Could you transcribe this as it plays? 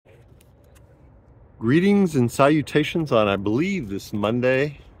Greetings and salutations on, I believe, this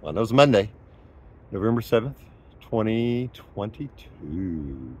Monday. Well, no, it was Monday, November 7th, 2022.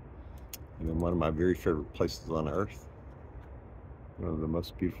 And in one of my very favorite places on earth. One of the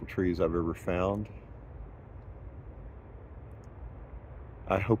most beautiful trees I've ever found.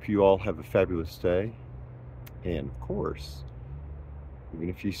 I hope you all have a fabulous day. And of course, even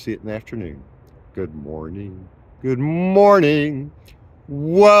if you see it in the afternoon, good morning. Good morning.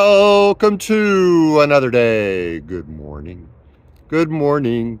 Welcome to another day. Good morning. Good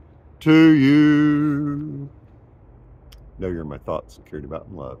morning to you. Know you're in my thoughts and cared about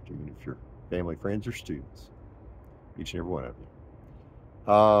and loved, even if you're family, friends, or students. Each and every one of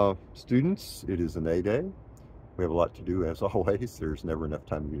you. Students, it is an A day. We have a lot to do as always. There's never enough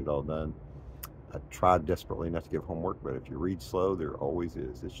time to get it all done. I tried desperately not to give homework, but if you read slow, there always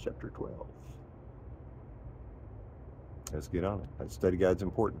is. It's chapter 12. Let's get on it. That study guide's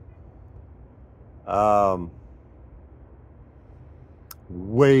important.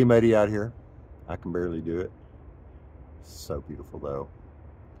 Way muddy out here. I can barely do it. So beautiful though.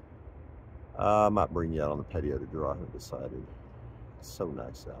 I might bring you out on the patio to draw. I haven't decided. It's so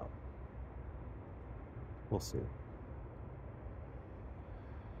nice out. We'll see.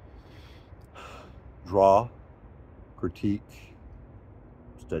 Draw, critique,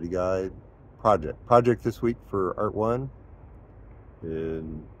 study guide, project. Project this week for Art 1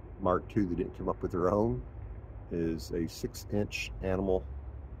 and Mark 2 that didn't come up with their own is a 6-inch animal.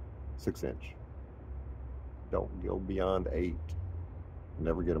 6-inch. Don't go beyond 8.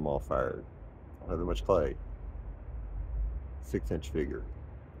 Never get them all fired. Don't have that much clay. 6-inch figure,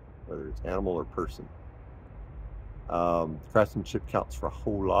 whether it's animal or person. Craftsmanship counts for a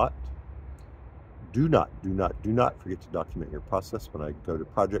whole lot. Do not forget to document your process. When I go to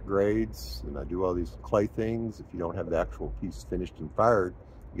project grades and I do all these clay things, if you don't have the actual piece finished and fired,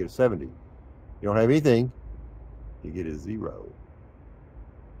 you get a 70. You don't have anything, you get a 0.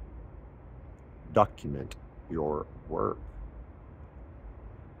 Document your work.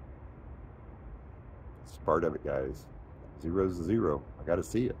 It's part of it, guys. 0 is a 0. I got to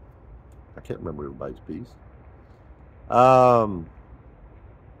see it. I can't remember everybody's piece.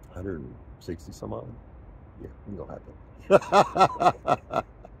 160 some odd. Yeah, we can go happen.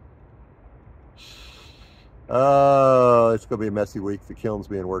 It's gonna be a messy week. The kiln's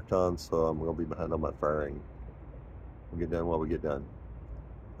being worked on, so I'm gonna be behind on my firing. We'll get done while we get done.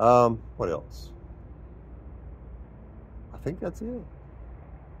 What else? I think that's it.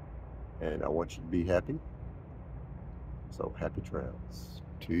 And I want you to be happy. So happy trails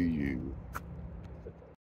to you.